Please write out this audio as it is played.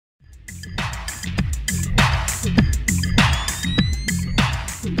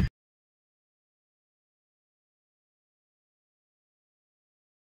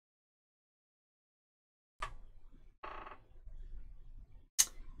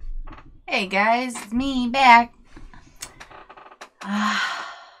Hey guys, it's me back.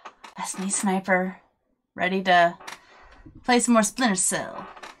 That's me, Sniper. Ready to play some more Splinter Cell.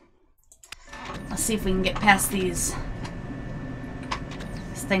 Let's see if we can get past these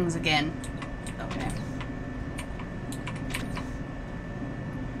things again. Okay.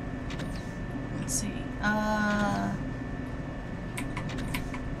 Let's see.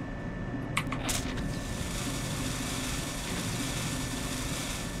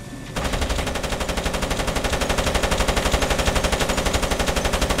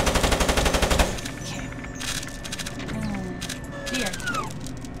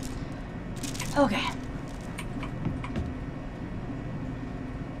 Okay.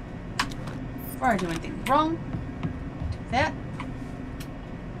 Before I do anything wrong, take that.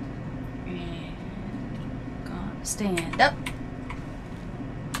 And gonna stand up.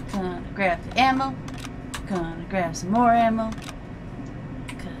 Gonna grab the ammo. Gonna grab some more ammo.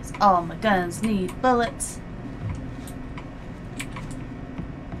 Because all my guns need bullets.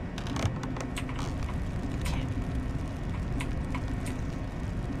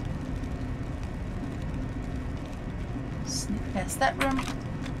 Sneak past that room.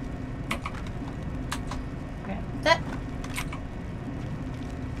 Grab that.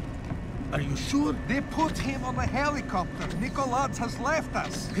 Are you sure? They put him on a helicopter. Nicolás has left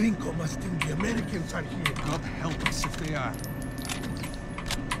us. Gringo must think the Americans are here. God help us if they are.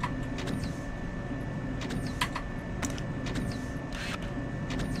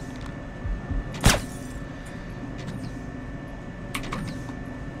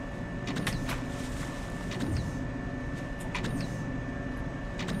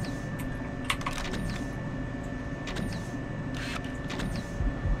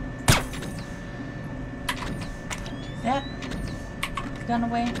 That. Put the gun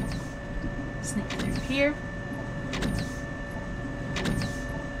away. Sneak through here.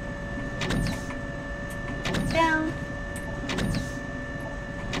 Down.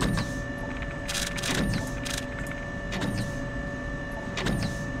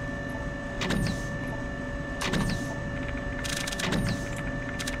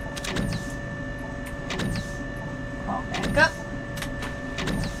 Crawl back up.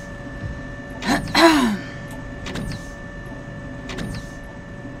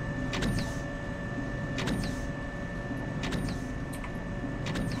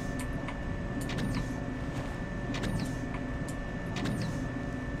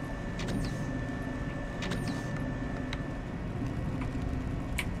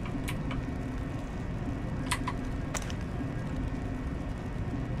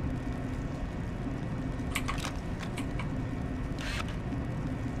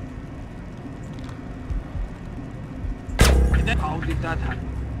 How did that happen?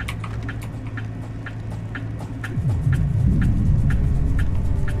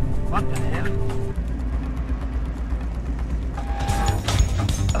 What the hell?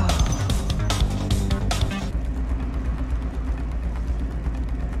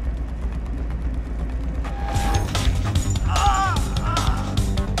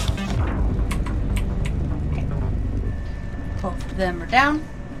 Both of them are down.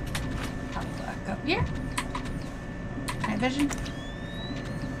 Hop back up here. Night vision.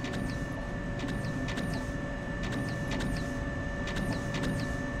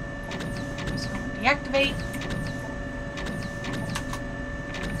 So deactivate.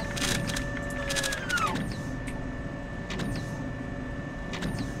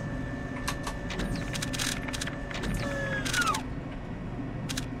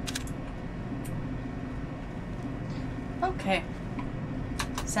 Okay.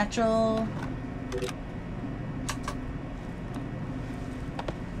 Satchel.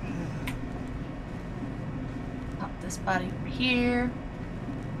 Pop this body over here.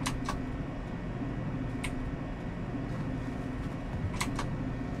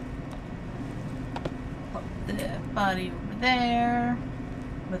 Pop the body over there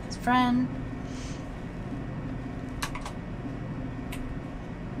with his friend.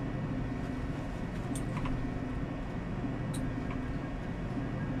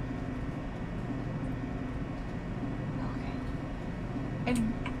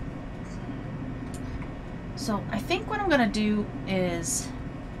 So I think what I'm gonna do is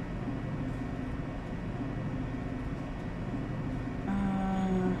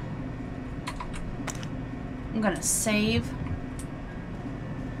I'm gonna save.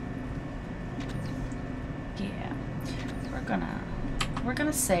 Yeah, we're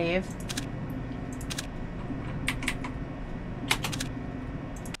gonna save.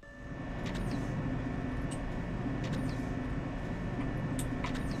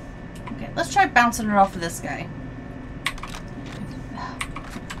 Okay, let's try bouncing it off of this guy.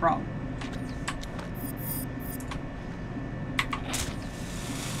 Wrong.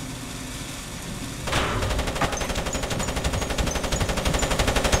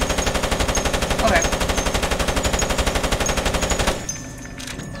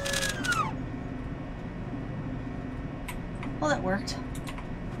 that worked.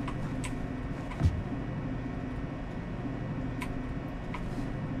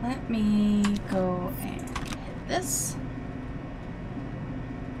 Let me go and hit this.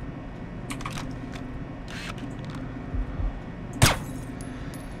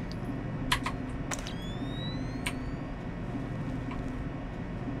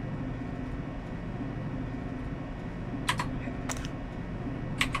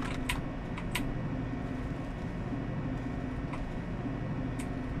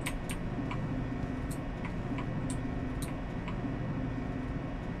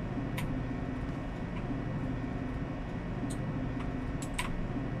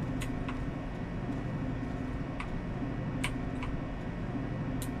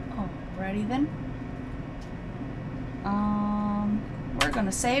 Alrighty then. We're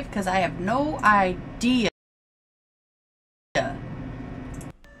gonna save because I have no idea.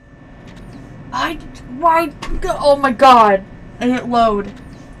 Why? Oh my god! I hit load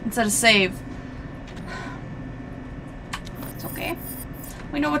instead of save. It's okay.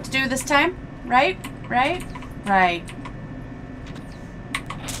 We know what to do this time, right? Right? Right.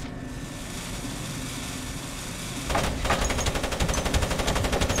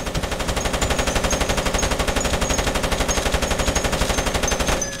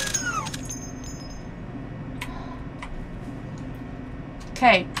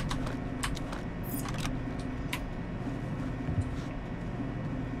 Okay.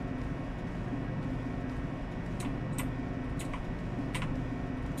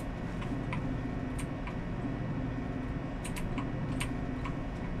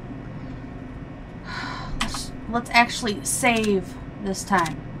 Let's actually save this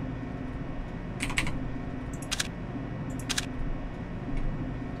time.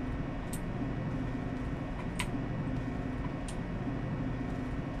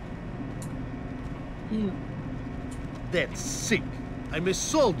 Ew. That's sick. I'm a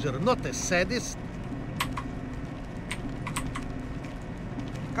soldier, not a sadist.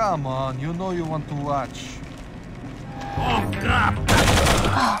 Come on, you know you want to watch. Oh, crap!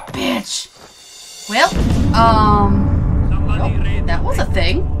 Oh, bitch. Well, nope, that was a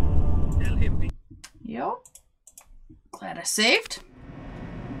thing. Yo. Glad I saved.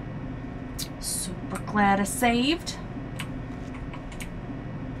 Super glad I saved.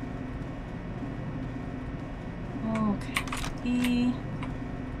 Okay. E.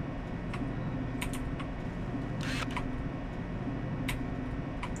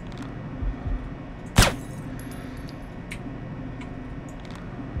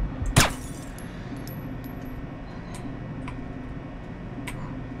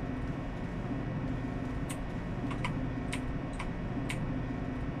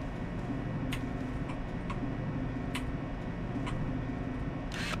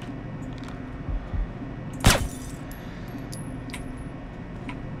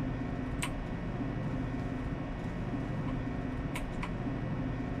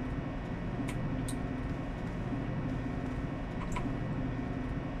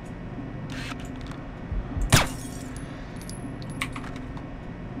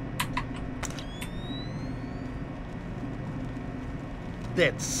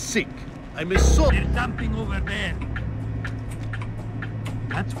 That's sick. I'm a soldier. They're dumping over there.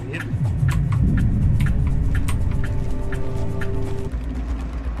 That's weird.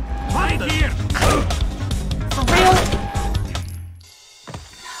 Right here! For real?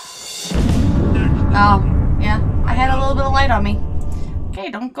 Oh, yeah. I had a little bit of light on me. Okay,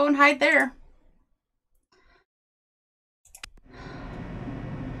 don't go and hide there.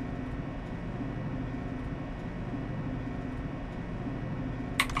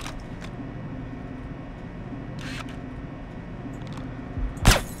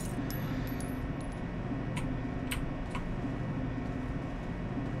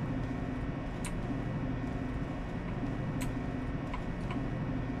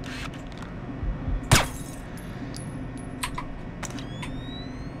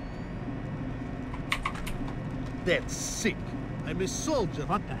 That's sick. I'm a soldier.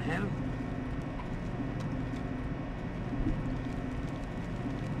 What the hell?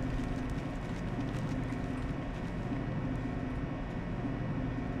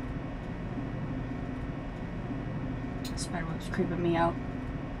 Spiderweb's creeping me out.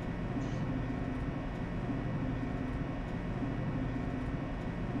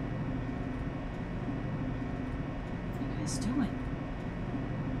 What are you guys doing?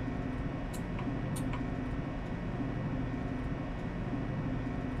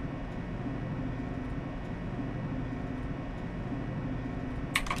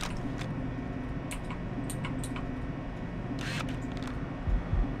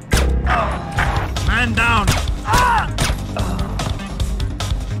 Man down! Ah!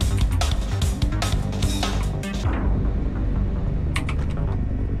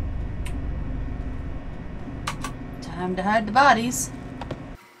 Time to hide the bodies.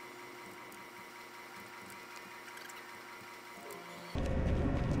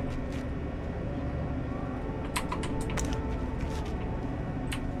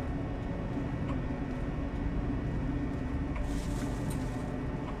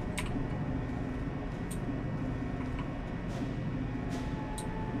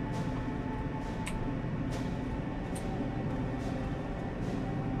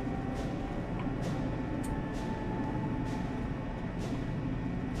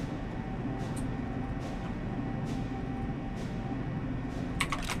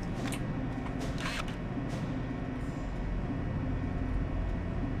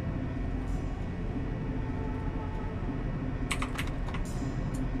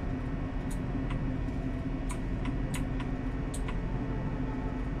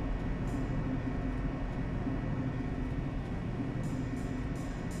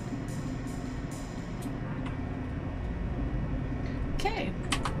 Okay,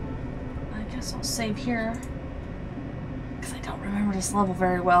 I guess I'll save here, because I don't remember this level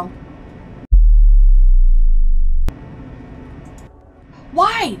very well.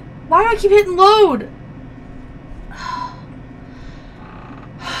 Why? Why do I keep hitting load?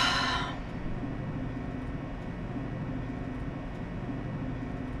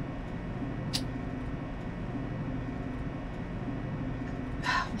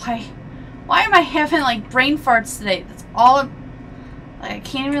 Why am I having like brain farts today? That's all. Like, I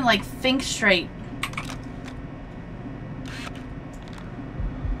can't even, like, think straight.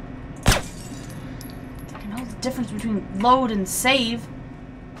 I know the difference between load and save.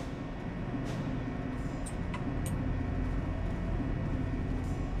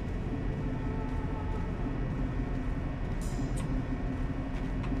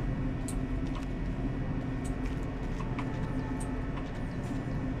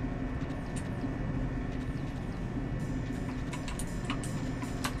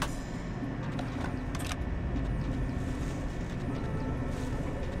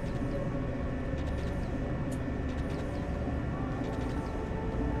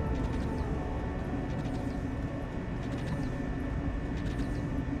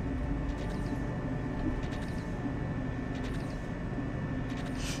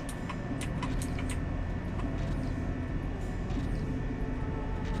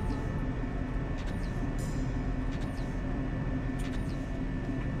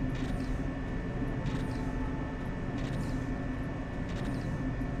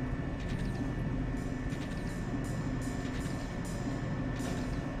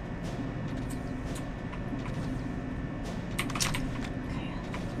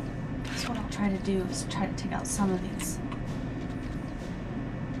 Try to do is try to take out some of these.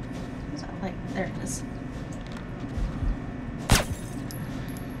 So, like, there it is.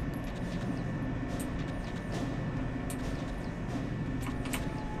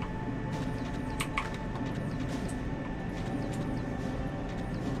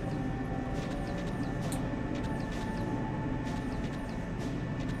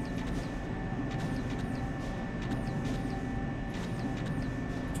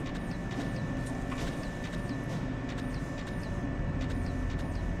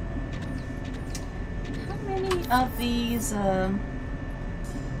 Of these, okay,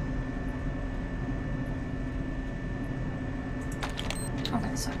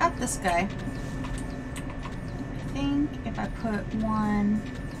 so I got this guy. I think if I put one...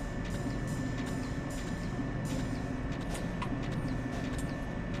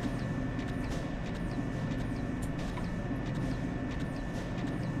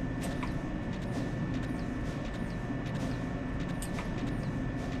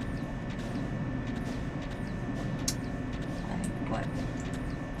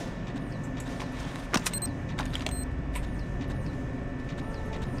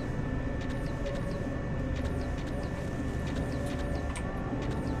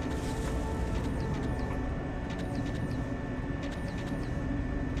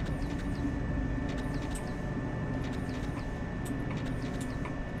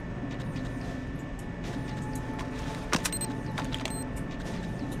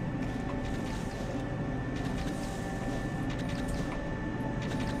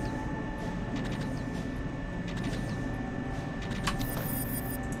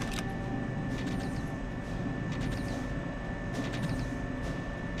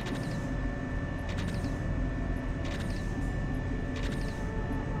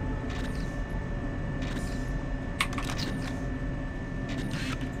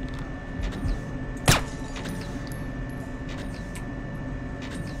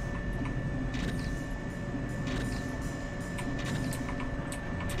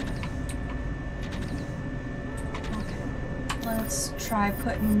 try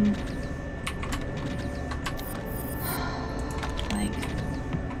putting like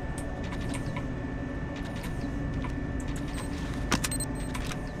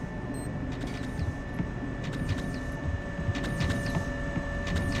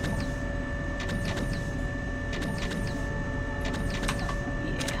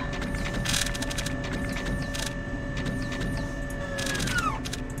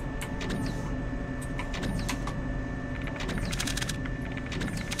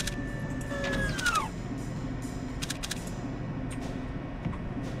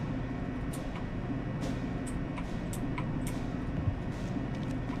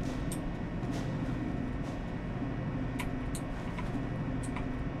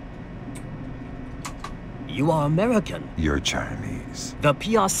You are American. You're Chinese. The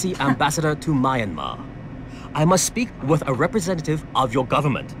PRC ambassador to Myanmar. I must speak with a representative of your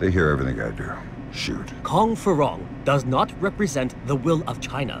government. They hear everything I do. Shoot. Kong Furong does not represent the will of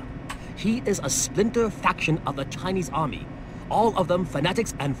China. He is a splinter faction of the Chinese army. All of them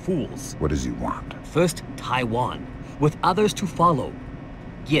fanatics and fools. What does he want? First, Taiwan, with others to follow.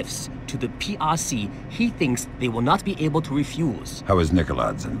 Gifts to the PRC he thinks they will not be able to refuse. How is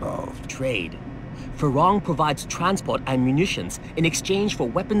Nicoladze involved? Trade. Furong provides transport and munitions in exchange for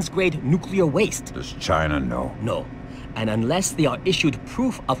weapons-grade nuclear waste. Does China know? No. And unless they are issued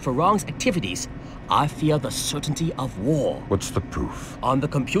proof of Furong's activities, I fear the certainty of war. What's the proof? On the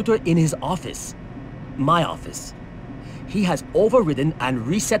computer in his office. My office. He has overridden and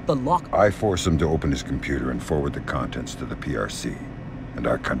reset the lock. I force him to open his computer and forward the contents to the PRC. And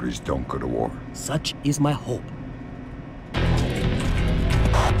our countries don't go to war. Such is my hope.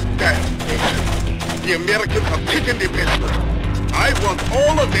 The Americans have taken the business. I want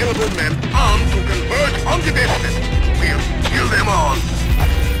all available men armed to converge on the business. We'll kill them all.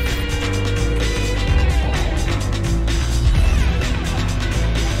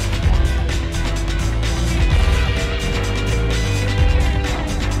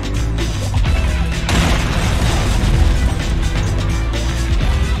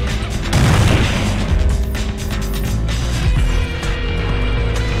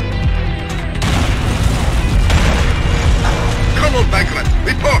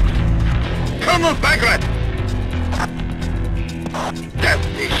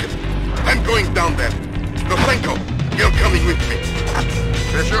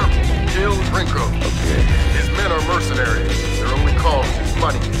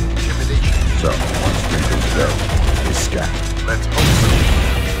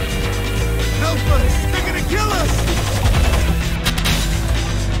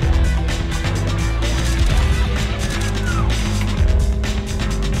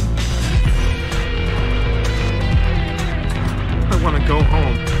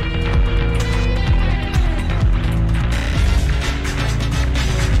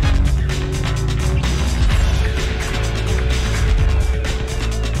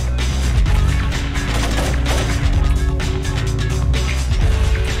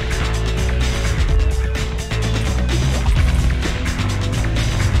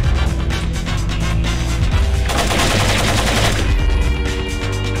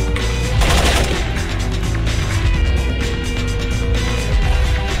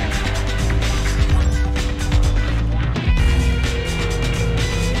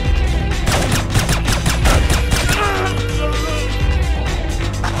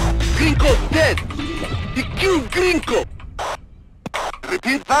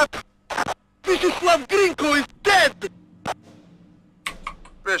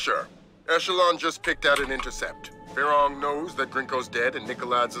 Echelon just picked out an intercept. Furong knows that Grinko's dead and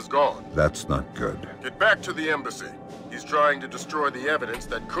Nicoladze is gone. That's not good. Get back to the embassy. He's trying to destroy the evidence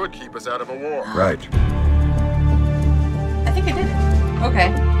that could keep us out of a war. Right. I think I did it.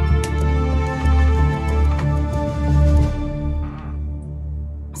 Okay.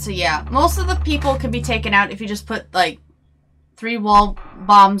 So yeah, most of the people can be taken out if you just put like 3 wall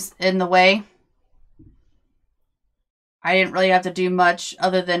bombs in the way. I didn't really have to do much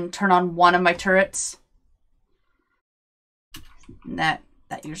other than turn on one of my turrets. And that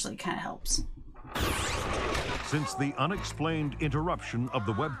usually kind of helps. Since the unexplained interruption of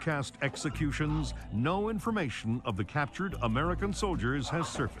the webcast executions, no information of the captured American soldiers has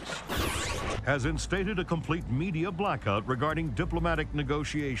surfaced. Has instated a complete media blackout regarding diplomatic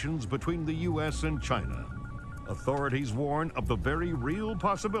negotiations between the U.S. and China. Authorities warn of the very real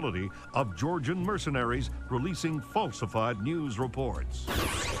possibility of Georgian mercenaries releasing falsified news reports.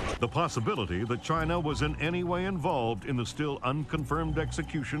 The possibility that China was in any way involved in the still unconfirmed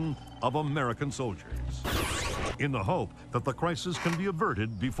execution of American soldiers, in the hope that the crisis can be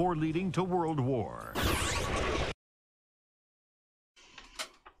averted before leading to world war.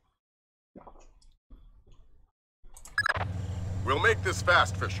 We'll make this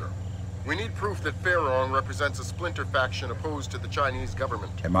fast, Fisher. We need proof that Fairong represents a Splinter faction opposed to the Chinese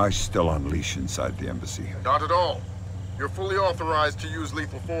government. Am I still on leash inside the embassy? Not at all. You're fully authorized to use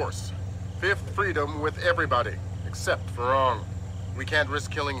lethal force. Fifth freedom with everybody, except Fairong. We can't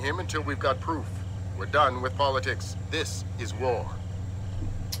risk killing him until we've got proof. We're done with politics. This is war.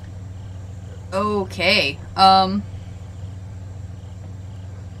 Okay.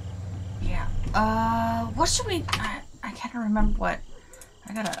 Yeah. What should we... I can't remember what...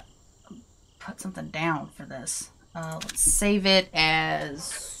 I gotta put something down for this. Let's save it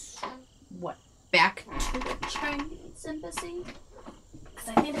as... What? Back to the Chinese embassy? Because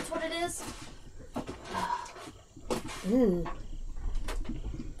I think that's what it is. Ooh.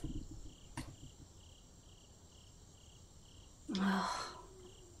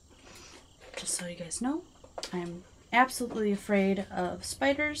 Just so you guys know, I'm absolutely afraid of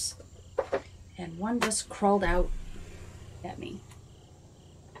spiders, and one just crawled out at me.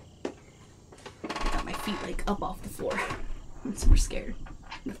 Got my feet like up off the floor. I'm super scared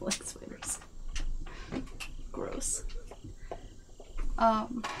of like spiders. Gross. Dude,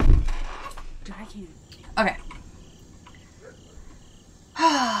 I can't. Okay.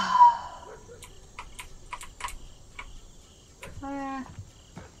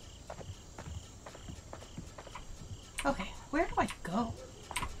 Okay, where do I go?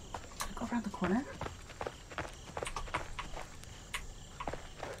 Do I go around the corner?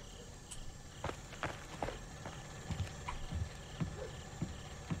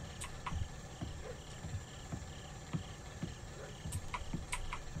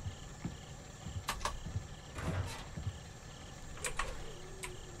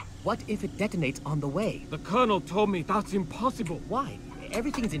 What if it detonates on the way? The Colonel told me that's impossible. Why?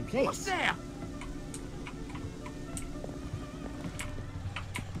 Everything's in place. What's there?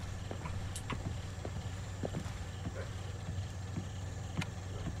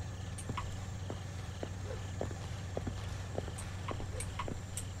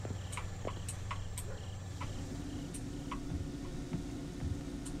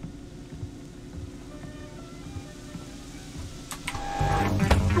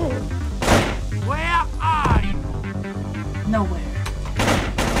 Nowhere.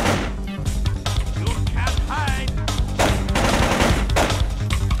 You can't hide.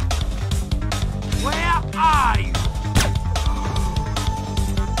 Where are you?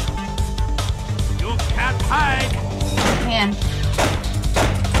 You can't hide. Man.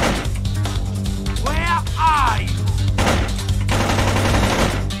 Where are you?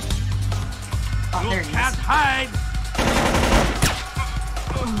 Oh, there You he can't is. hide.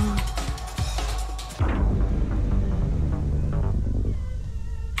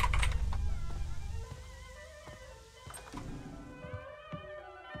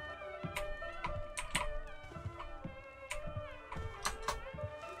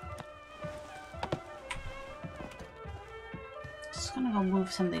 Just gonna go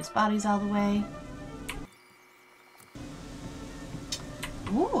move some of these bodies out of the way.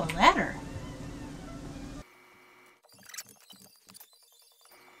 Ooh, a ladder.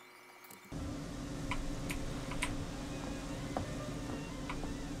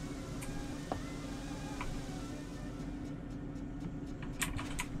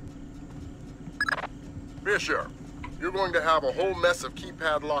 Fisher, you're going to have a whole mess of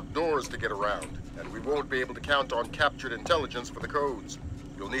keypad locked doors to get around, and we won't be able to count on captured intelligence for the codes.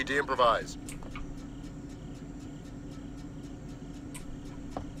 You'll need to improvise.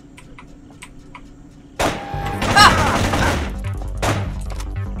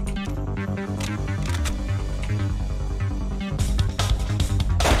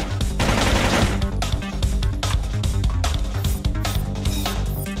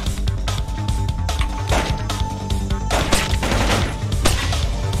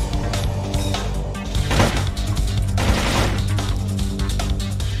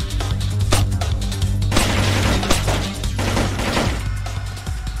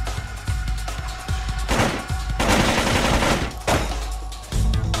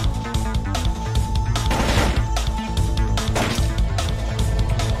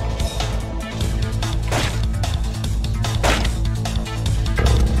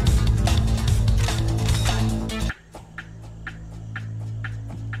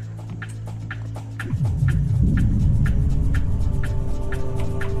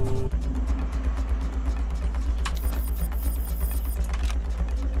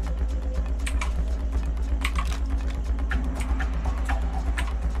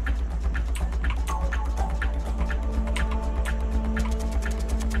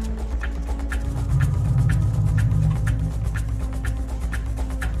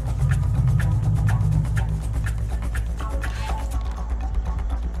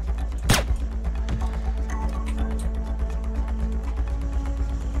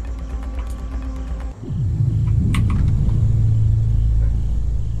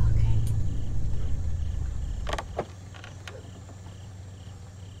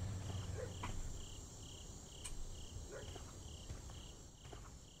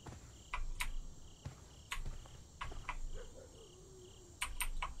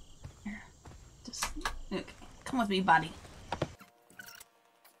 Come with me, buddy.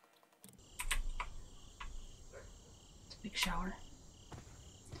 It's a big shower.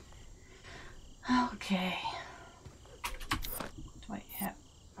 Okay. Do I have?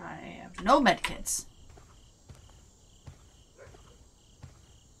 I have no medkits.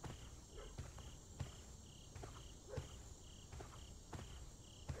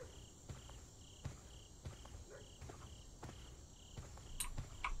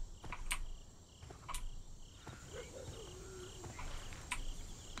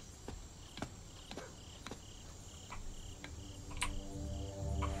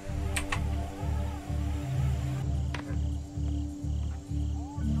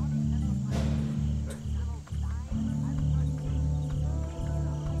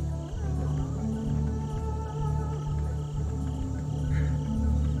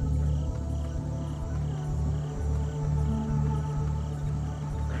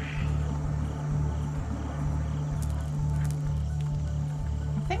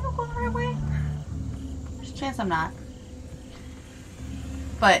 Chance I'm not.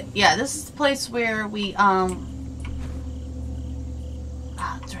 But yeah, this is the place where we it's right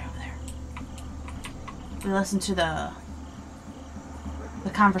over there. We listened to the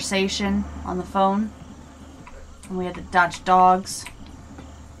conversation on the phone, and we had to dodge dogs.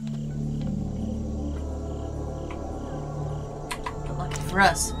 But lucky for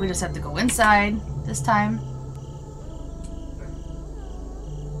us, we just have to go inside this time.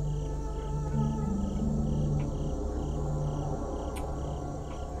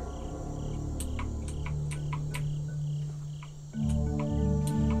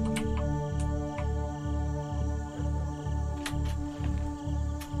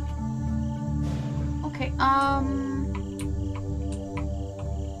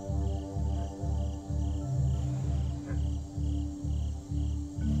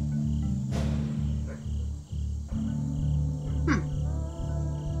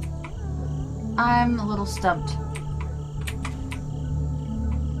 I'm a little stumped.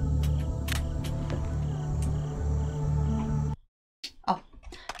 Oh,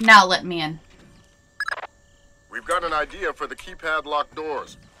 now let me in. We've got an idea for the keypad locked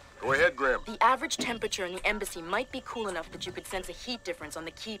doors. Go ahead, Grim. The average temperature in the embassy might be cool enough that you could sense a heat difference on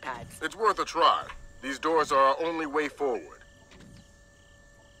the keypads. It's worth a try. These doors are our only way forward.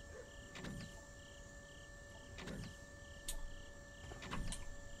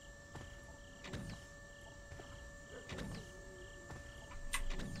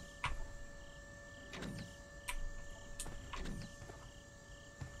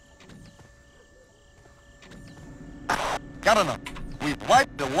 Governor, we've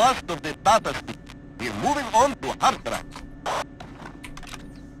wiped the last of the data sheet. We're moving on to hard drive.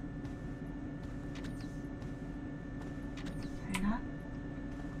 Fair enough.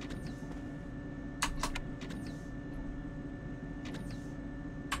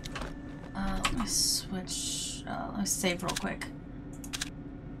 Let me switch. Let me save real quick.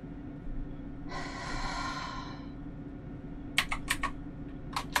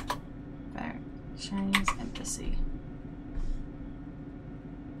 Back. Chinese embassy.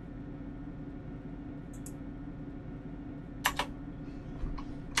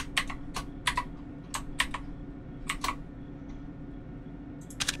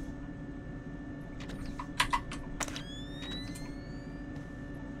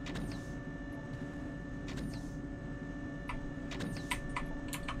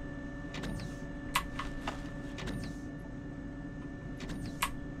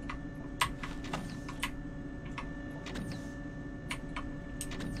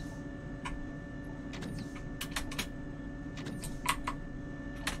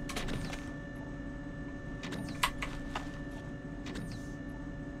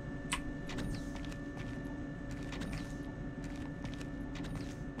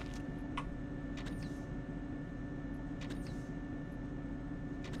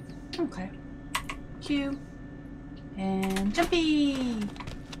 Okay. Q. And jumpy!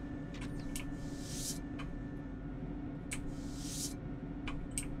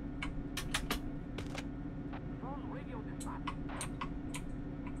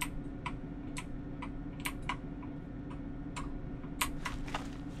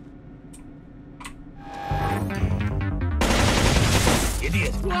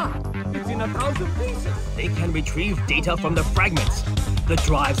 Idiot! It's in 1,000 pieces! They can retrieve data from the fragments. The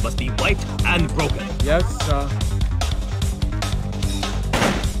drives must be wiped and broken. Yes, sir.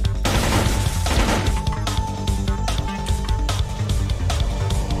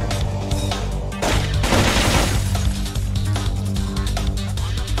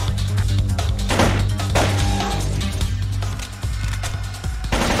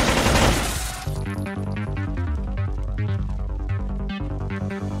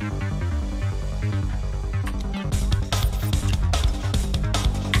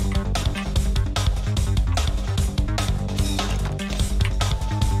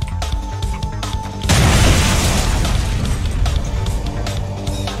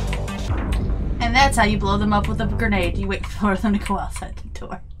 That's how you blow them up with a grenade. You wait for them to go outside the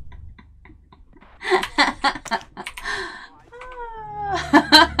door.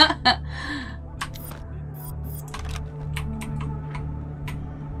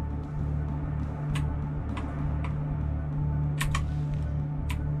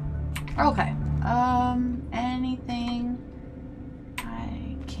 Okay. Anything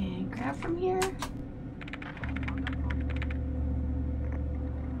I can grab from here?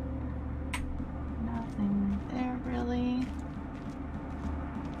 Nothing there really.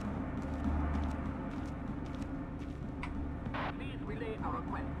 Please relay our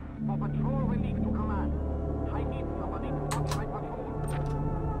request for patrol relief to command. I need somebody to watch my patrol.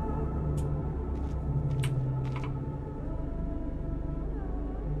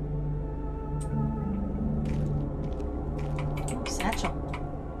 Satchel.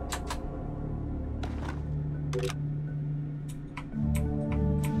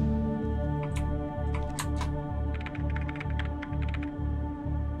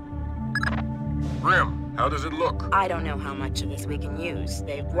 Grim, how does it look? I don't know how much of this we can use.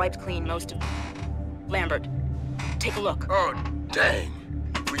 They've wiped clean most of... Lambert, take a look. Oh, dang.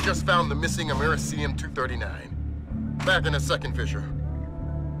 We just found the missing Americium-239. Back in a second, Fisher.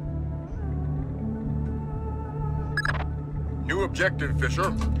 New objective,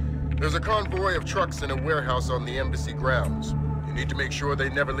 Fisher. There's a convoy of trucks in a warehouse on the embassy grounds. You need to make sure they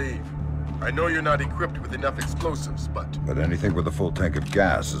never leave. I know you're not equipped with enough explosives, but anything with a full tank of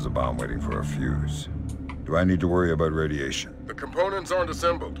gas is a bomb waiting for a fuse. Do I need to worry about radiation? the components aren't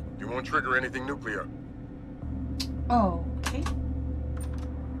assembled. You won't trigger anything nuclear. Oh, okay.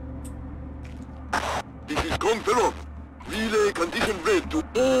 This is Conferon. Relay condition red to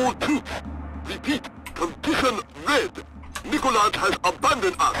all troops. Repeat, condition red. Nicholas has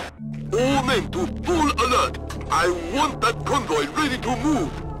abandoned us. All men to full alert. I want that convoy ready to move.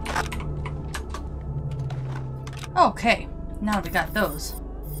 Okay, now we got those.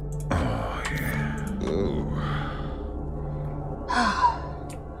 Oh, yeah.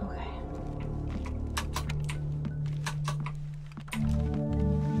 Okay.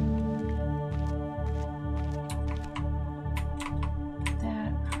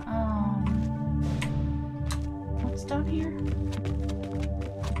 That, what's down here?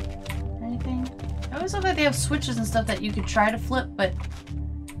 Anything? It always look like they have switches and stuff that you could try to flip, but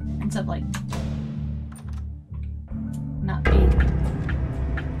ends up like not being.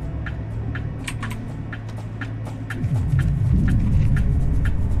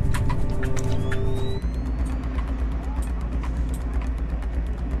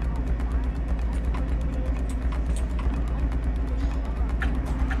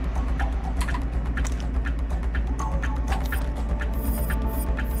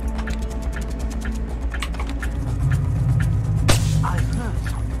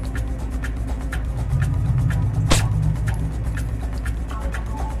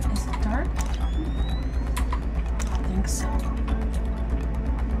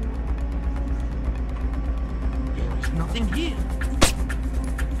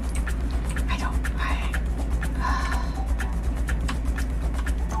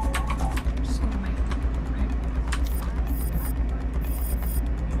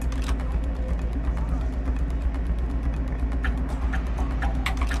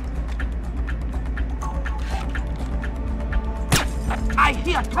 I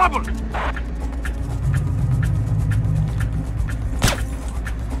hear trouble!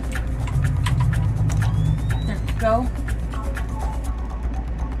 There we go.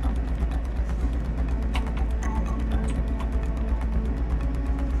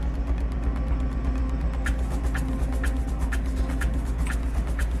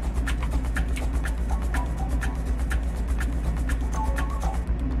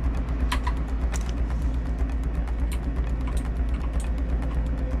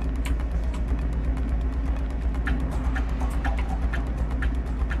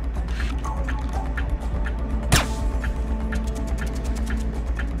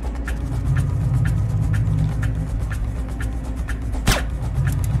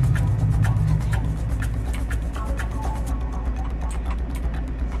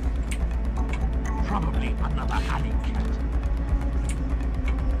 Probably another alley cat.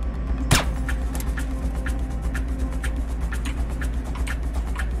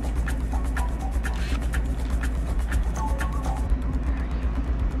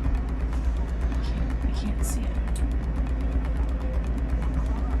 I can't see it.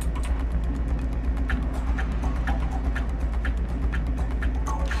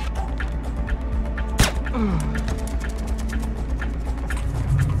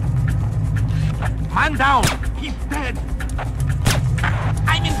 Man down! He's dead!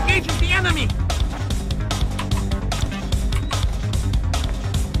 I'm engaging the enemy!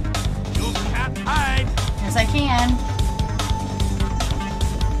 as I can.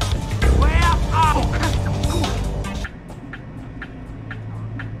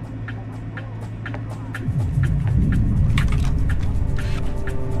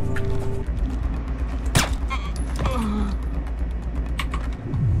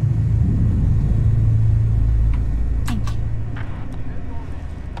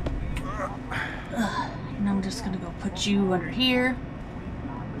 Now I'm just gonna go put you under here.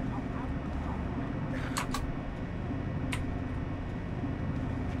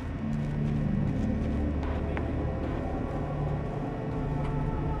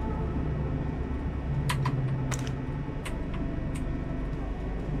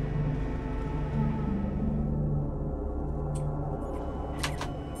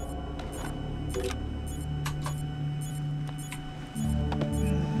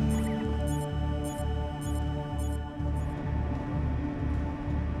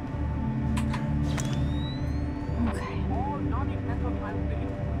 All non-essential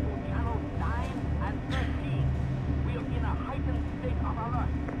transmissions to channels 9 and 13. We are in a heightened state of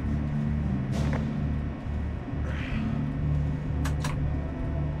alert.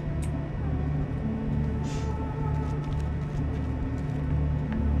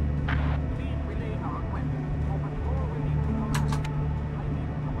 Please relay our request for patrol relief to command. I need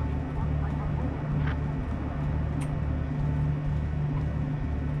somebody on-site patrol.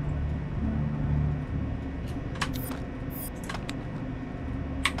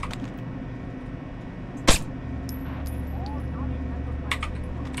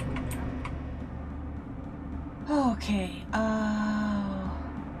 Okay, I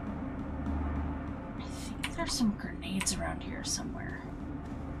think there's some grenades around here somewhere.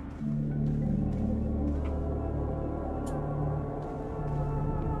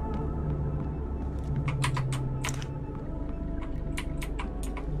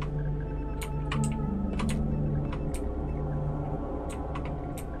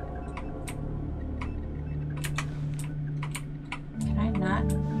 Can I not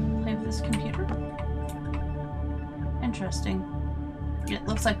play with this computer? Interesting. It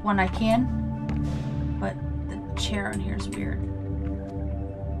looks like one I can, but the chair on here is weird.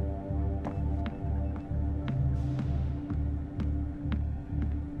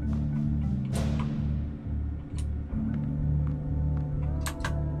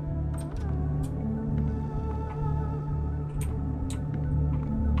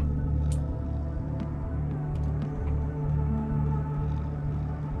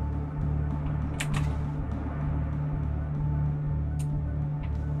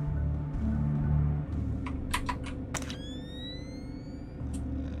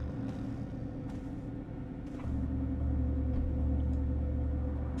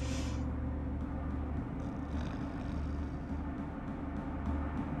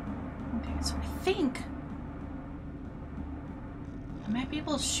 So I think I might be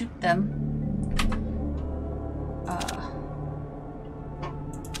able to shoot them.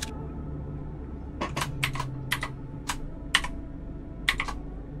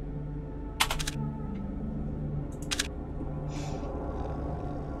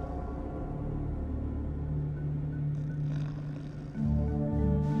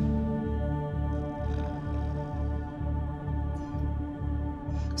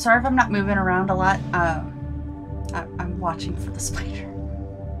 Sorry if I'm not moving around a lot. I'm watching for the spider.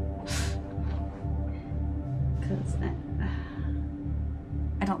 Because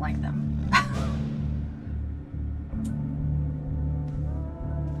I don't like them.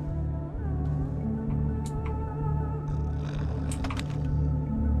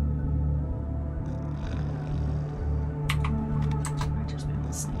 Might just be able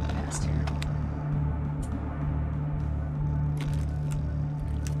to sneak past here.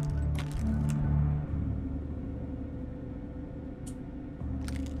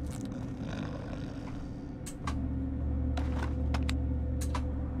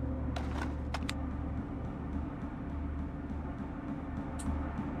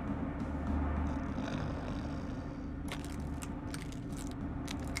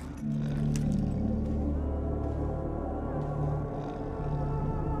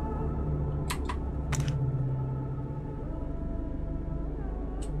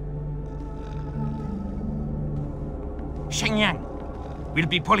 Shenyang. We'll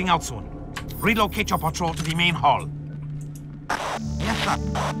be pulling out soon. Relocate your patrol to the main hall. Yes, sir.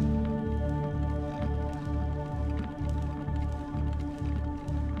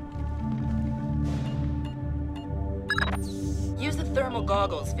 Use the thermal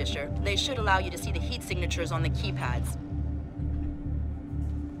goggles, Fisher. They should allow you to see the heat signatures on the keypads.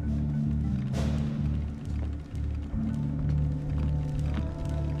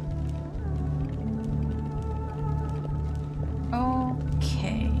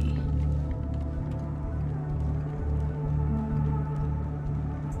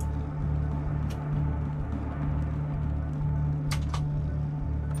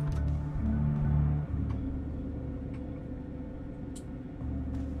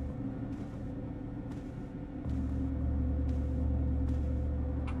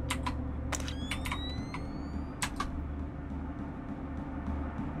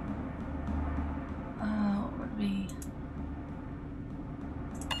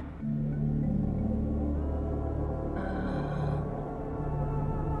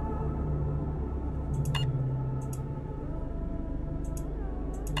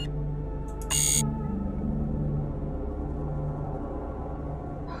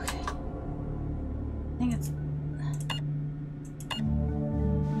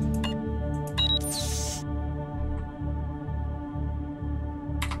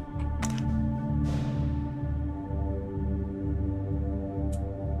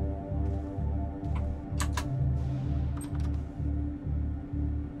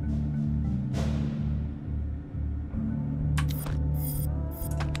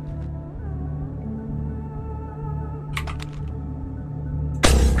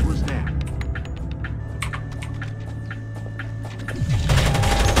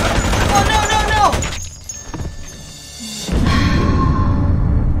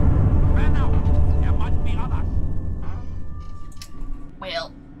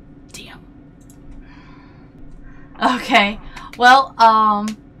 Okay. Well,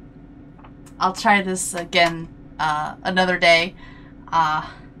 I'll try this again another day.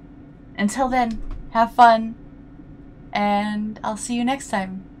 Until then, have fun, and I'll see you next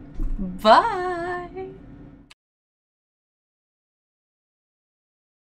time. Bye!